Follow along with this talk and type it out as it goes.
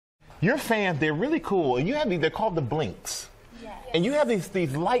your fans, they're really cool. And you have they're called the blinks. Yes. And you have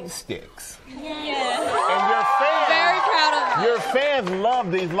these light sticks. Yes. And your fans, very proud of them. Your fans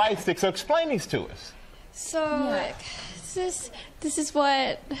love these light sticks. So explain these to us. So this is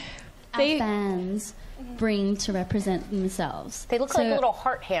what our fans bring to represent themselves. They look like little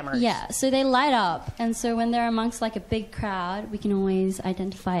heart hammers. Yeah, so they light up, and so when they're amongst like a big crowd, we can always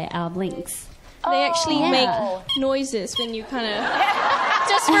identify our blinks. They actually make noises when you kind of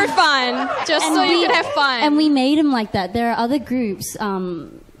just for fun, just and so you can have fun. And we made them like that. There are other groups.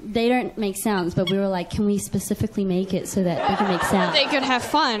 They don't make sounds, but we were like, can we specifically make it so that they can make sounds? They could have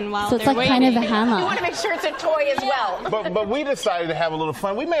fun while so they're it's like waiting. kind of a hammer. You want to make sure it's a toy as well. But we decided to have a little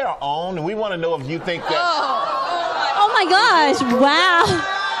fun. We made our own, and we want to know if you think that. Oh my gosh! Wow,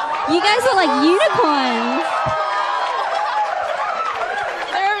 you guys are like unicorns.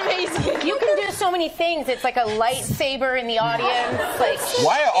 They're amazing. You can do so many things. It's like a lightsaber in the audience. Like,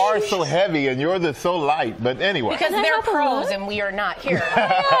 why are ours so heavy and yours are so light? But anyway, because they're pros and we are not. Here. Oh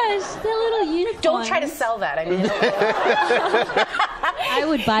my gosh, they're little unicorns. Don't try to sell that. I mean, I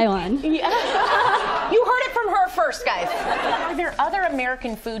would buy one. You heard it from her first, guys. Are there other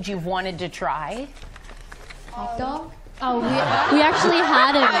American foods you've wanted to try? Hot dog? Oh, we actually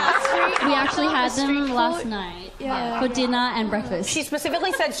had them. We actually had them last night for dinner and breakfast. She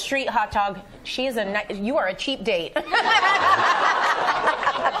specifically said street hot dog. She is you are a cheap date.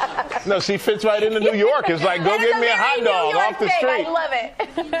 No, she fits right into New York. It's like, go get me a hot dog off the street. I love it.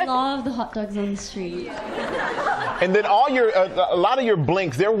 Love the hot dogs on the street. And then a lot of your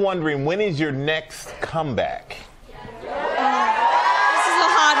blinks, they're wondering, when is your next comeback? This is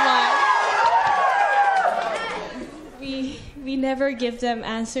a hard one. We never give them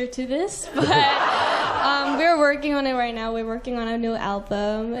answer to this, but we're working on it right now. We're working on a new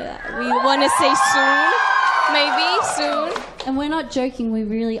album. We want to say soon, maybe soon. And we're not joking. We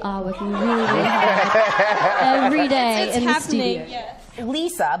really are working really, really hard every day it's in happening. the studio. Yes.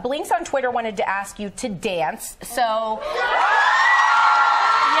 Lisa, Blinks on Twitter wanted to ask you to dance. So.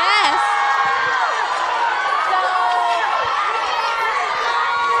 Yes.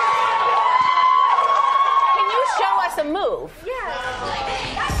 A move. Yeah.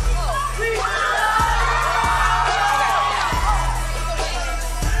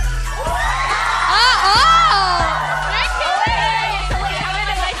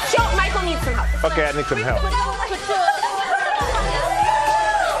 Michael needs some help. Okay, I need some help.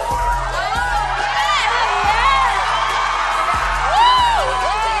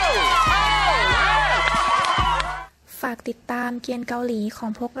 ฝากติดตามเกียนเกาหลีของ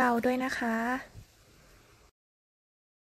พวกเราด้วยนะคะ